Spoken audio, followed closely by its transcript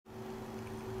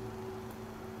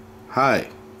Hi,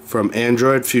 from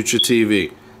Android Future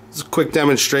TV. This is a quick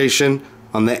demonstration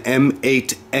on the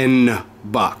M8N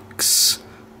box.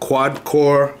 Quad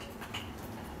core,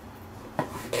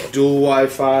 dual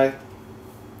Wi-Fi,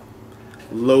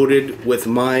 loaded with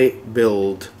my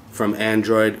build from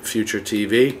Android Future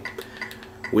TV.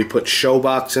 We put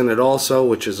Showbox in it also,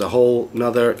 which is a whole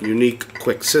nother unique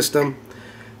quick system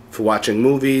for watching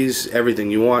movies,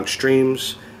 everything you want,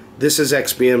 streams. This is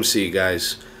Xbmc,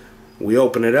 guys. We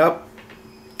open it up.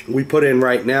 We put in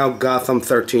right now Gotham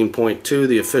 13.2,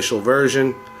 the official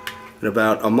version. In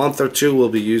about a month or two, we'll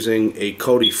be using a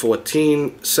Kodi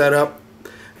 14 setup.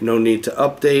 No need to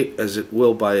update, as it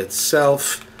will by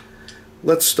itself.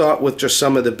 Let's start with just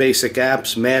some of the basic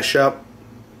apps. Mashup,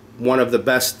 one of the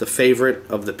best, the favorite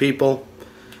of the people.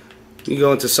 You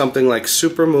go into something like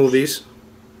Super Movies.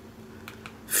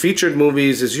 Featured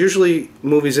movies is usually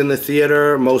movies in the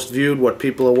theater, most viewed, what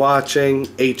people are watching,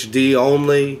 HD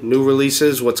only, new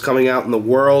releases, what's coming out in the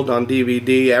world on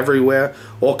DVD, everywhere,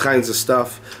 all kinds of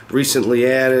stuff, recently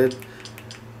added.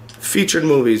 Featured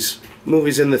movies,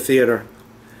 movies in the theater,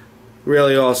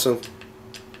 really awesome.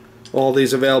 All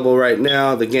these available right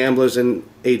now. The Gamblers in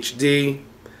HD.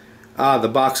 The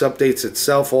box updates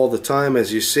itself all the time,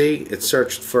 as you see. It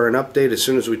searched for an update as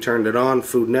soon as we turned it on,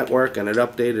 Food Network, and it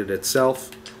updated itself.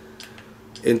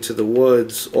 Into the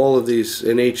Woods, all of these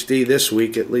in HD this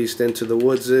week at least. Into the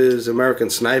Woods is American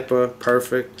Sniper,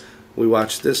 perfect. We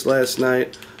watched this last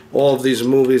night. All of these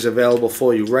movies available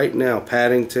for you right now.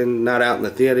 Paddington, not out in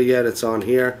the theater yet, it's on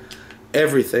here.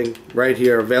 Everything right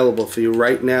here available for you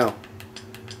right now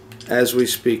as we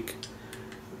speak.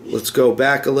 Let's go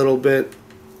back a little bit.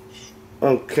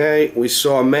 Okay, we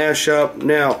saw Mashup.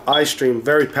 Now iStream,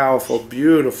 very powerful,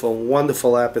 beautiful,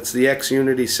 wonderful app. It's the X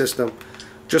Unity system.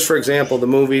 Just for example, the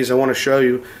movies I want to show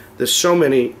you, there's so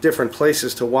many different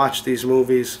places to watch these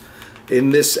movies.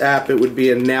 In this app, it would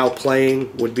be a Now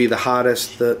Playing, would be the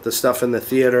hottest, the stuff in the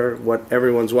theater, what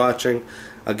everyone's watching.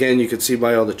 Again, you can see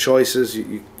by all the choices,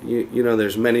 you know,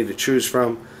 there's many to choose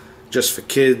from. Just for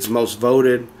kids, most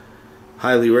voted,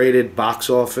 highly rated, box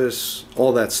office,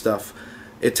 all that stuff.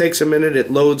 It takes a minute,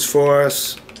 it loads for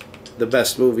us, the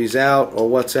best movies out or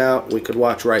what's out, we could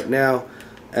watch right now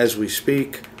as we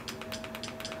speak.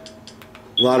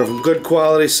 A lot of them good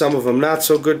quality, some of them not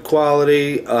so good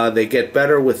quality. They get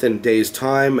better within days'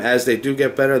 time. As they do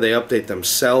get better, they update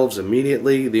themselves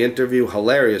immediately. The Interview,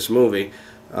 hilarious movie,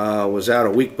 was out a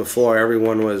week before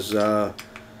everyone was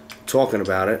talking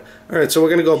about it. Alright, so we're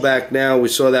going to go back now. We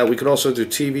saw that. We could also do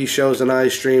TV shows on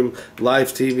iStream, live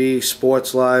TV,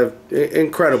 sports live.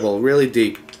 Incredible, really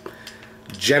deep.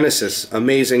 Genesis,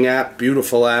 amazing app,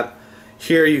 beautiful app.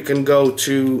 Here you can go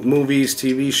to movies,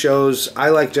 TV shows. I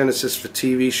like Genesis for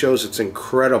TV shows. It's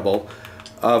incredible.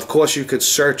 Of course, you could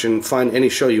search and find any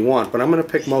show you want, but I'm going to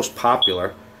pick most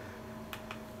popular.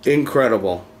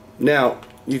 Incredible. Now,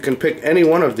 you can pick any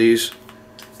one of these.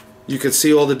 You could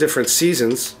see all the different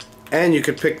seasons, and you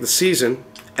could pick the season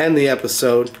and the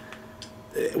episode.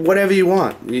 Whatever you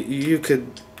want. You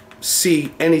could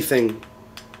see anything.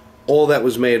 All that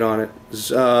was made on it is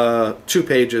 2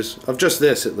 pages of just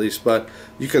this at least, but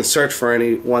you can search for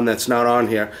any one that's not on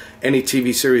here. Any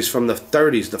TV series from the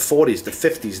 30s, the 40s, the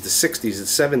 50s, the 60s,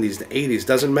 the 70s, the 80s,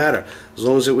 doesn't matter. As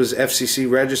long as it was FCC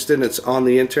registered and it's on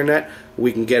the internet,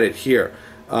 we can get it here.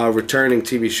 Returning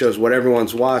TV shows, what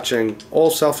everyone's watching,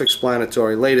 all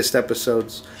self-explanatory, latest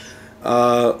episodes.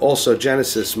 Also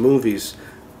Genesis, movies,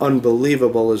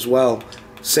 unbelievable as well.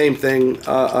 Same thing,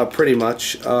 pretty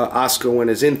much. Oscar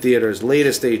winners in theaters,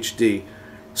 latest HD.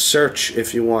 Search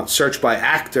if you want. Search by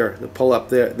actor to pull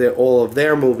up all of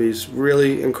their movies.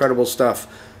 Really incredible stuff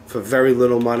for very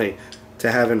little money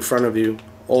to have in front of you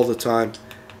all the time.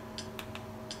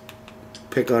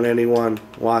 Pick on any one,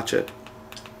 watch it.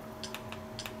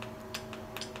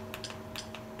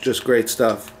 Just great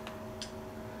stuff.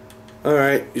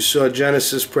 Alright, you saw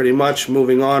Genesis pretty much.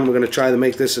 Moving on, we're going to try to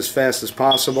make this as fast as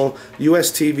possible. US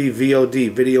TV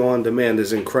VOD, video on demand,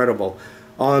 is incredible.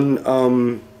 On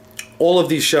all of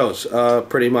these shows,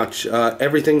 pretty much.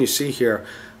 Everything you see here,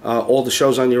 all the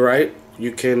shows on your right,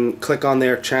 you can click on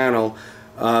their channel,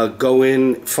 go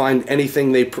in, find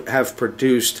anything they have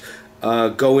produced,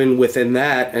 go in within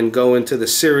that and go into the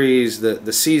series,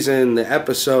 the season, the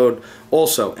episode,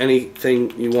 also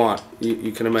anything you want,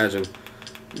 you can imagine.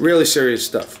 Really serious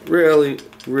stuff. Really,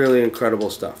 really incredible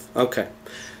stuff. Okay,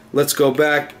 let's go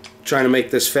back. Trying to make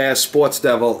this fast. Sports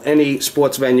Devil, any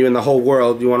sports venue in the whole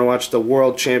world. You want to watch the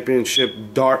World Championship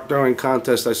dart throwing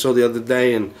contest I saw the other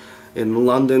day in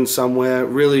London somewhere.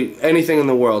 Really, anything in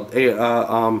the world.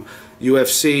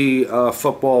 UFC,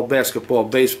 football, basketball,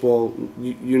 baseball,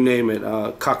 you name it.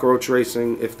 Cockroach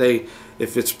racing. If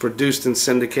it's produced and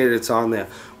syndicated, it's on there.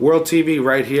 World TV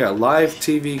right here. Live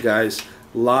TV, guys.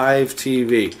 Live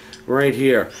TV right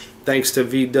here. Thanks to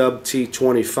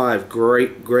VWT25.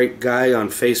 Great guy on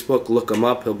Facebook. Look him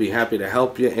up. He'll be happy to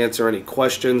help you, answer any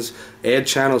questions, add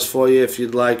channels for you if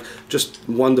you'd like. Just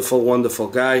wonderful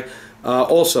guy.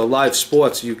 Also, live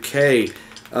sports, UK,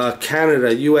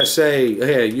 Canada, USA,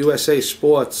 USA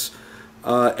sports,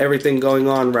 everything going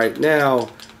on right now.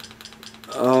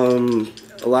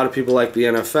 A lot of people like the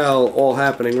NFL, all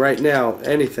happening right now.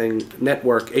 Anything,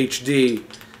 network, HD.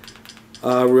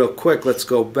 Real quick, let's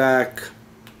go back.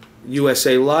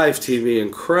 USA Live TV,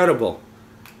 incredible.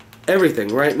 Everything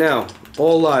right now,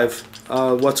 all live.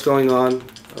 What's going on,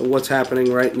 what's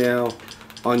happening right now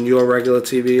on your regular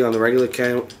TV, on the regular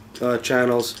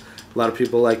channels. A lot of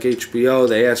people like HBO,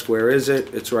 they ask where is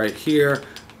it? It's right here,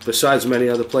 besides many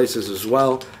other places as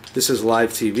well. This is live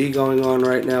TV going on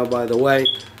right now, by the way.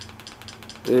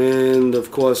 And of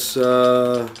course, there's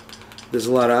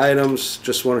a lot of items.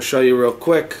 Just want to show you real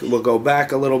quick. We'll go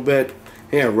back a little bit.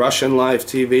 Here, Russian live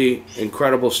TV,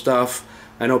 incredible stuff.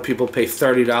 I know people pay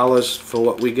 $30 for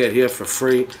what we get here for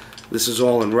free. This is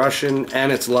all in Russian,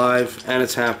 and it's live, and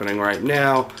it's happening right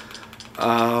now.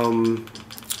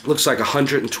 Looks like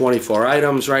 124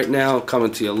 items right now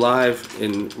coming to you live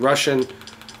in Russian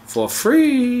for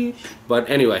free. But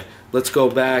anyway, let's go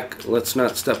back. Let's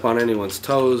not step on anyone's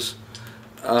toes.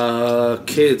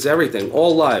 Kids, everything,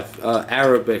 all live.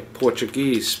 Arabic,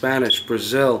 Portuguese, Spanish,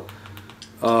 Brazil.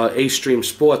 A-Stream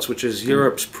Sports, which is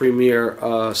Europe's premier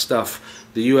stuff.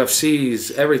 The UFC's,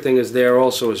 everything is there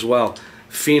also as well.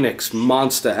 Phoenix,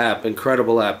 monster app,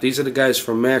 incredible app. These are the guys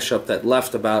from Mashup that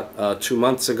left about 2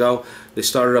 months ago. They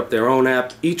started up their own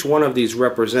app. Each one of these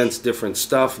represents different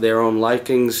stuff, their own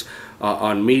likings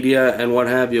on media and what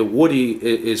have you. Woody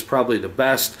is probably the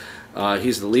best.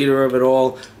 He's the leader of it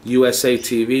all. USA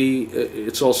TV,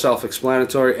 it's all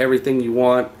self-explanatory. Everything you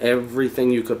want,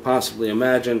 everything you could possibly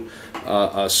imagine.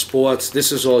 Sports,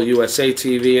 this is all USA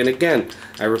TV. And again,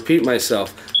 I repeat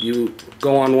myself, you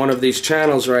go on one of these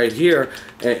channels right here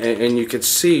and you can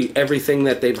see everything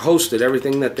that they've hosted,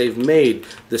 everything that they've made,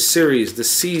 the series, the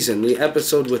season, the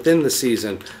episode within the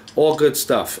season, all good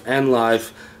stuff, and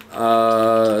live.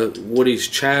 Woody's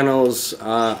channels,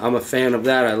 I'm a fan of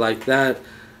that. I like that.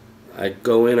 I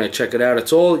go in, I check it out.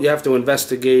 It's all, you have to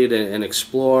investigate and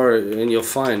explore, and you'll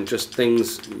find just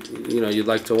things, you know, you'd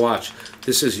like to watch.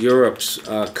 This is Europe's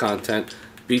content.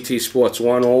 BT Sports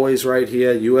 1, always right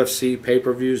here. UFC,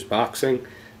 pay-per-views, boxing.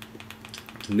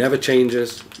 Never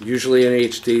changes. Usually in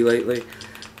HD lately.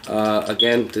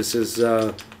 Again, this is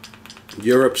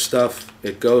Europe stuff.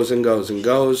 It goes and goes and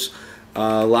goes.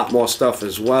 A lot more stuff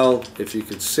as well, if you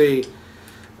could see.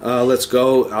 Let's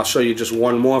go. I'll show you just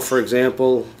one more, for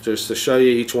example, just to show you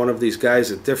each one of these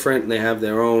guys are different. They have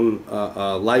their own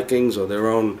likings or their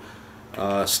own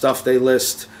stuff they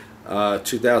list.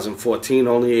 2014,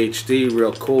 only HD,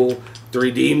 real cool.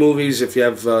 3D movies, if you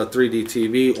have 3D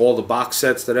TV. All the box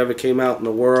sets that ever came out in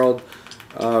the world.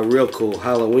 Real cool.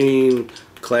 Halloween,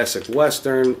 classic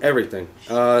Western, everything.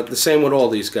 The same with all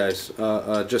these guys.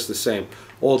 Just the same.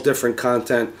 All different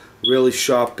content. Really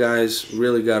sharp guys.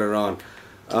 Really got it on.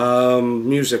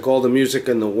 Music, all the music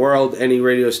in the world, any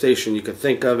radio station you can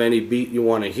think of, any beat you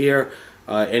want to hear,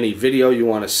 any video you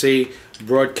want to see,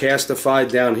 broadcastified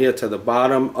down here to the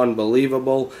bottom,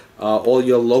 unbelievable. All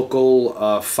your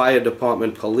local fire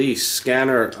department, police,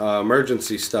 scanner,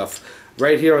 emergency stuff.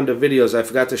 Right here under videos, I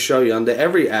forgot to show you, under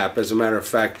every app, as a matter of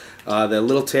fact, the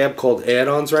little tab called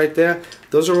add-ons right there,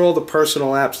 those are all the personal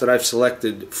apps that I've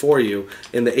selected for you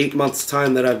in the 8 months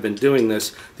time that I've been doing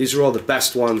this. These are all the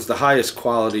best ones, the highest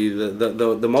quality,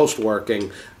 the most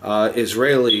working,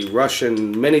 Israeli,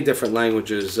 Russian, many different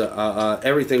languages,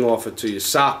 everything offered to you,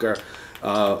 soccer,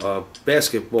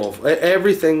 basketball,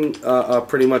 everything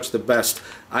pretty much the best.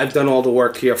 I've done all the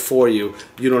work here for you.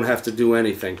 You don't have to do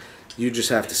anything. You just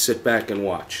have to sit back and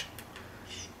watch.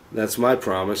 That's my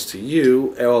promise to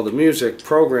you. All the music,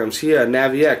 programs here,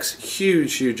 NaviX,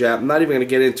 huge app. I'm not even going to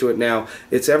get into it now.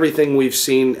 It's everything we've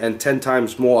seen and 10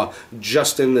 times more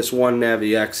just in this one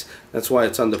NaviX. That's why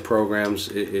it's under programs.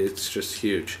 It's just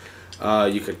huge.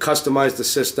 You can customize the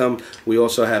system. We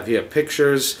also have here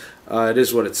pictures. It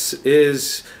is what it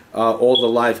is. All the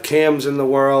live cams in the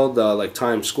world, like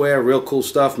Times Square, real cool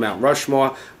stuff, Mount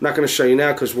Rushmore. I'm not going to show you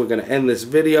now because we're going to end this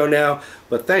video now.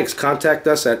 But thanks. Contact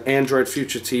us at Android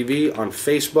Future TV on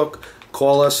Facebook.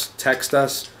 Call us, text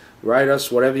us, write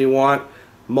us, whatever you want.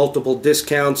 Multiple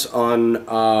discounts on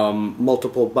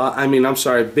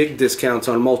big discounts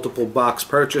on multiple box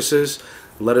purchases.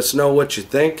 Let us know what you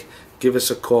think. Give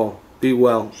us a call. Be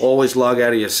well. Always log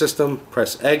out of your system,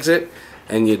 press exit,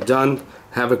 and you're done.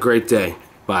 Have a great day.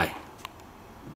 Bye.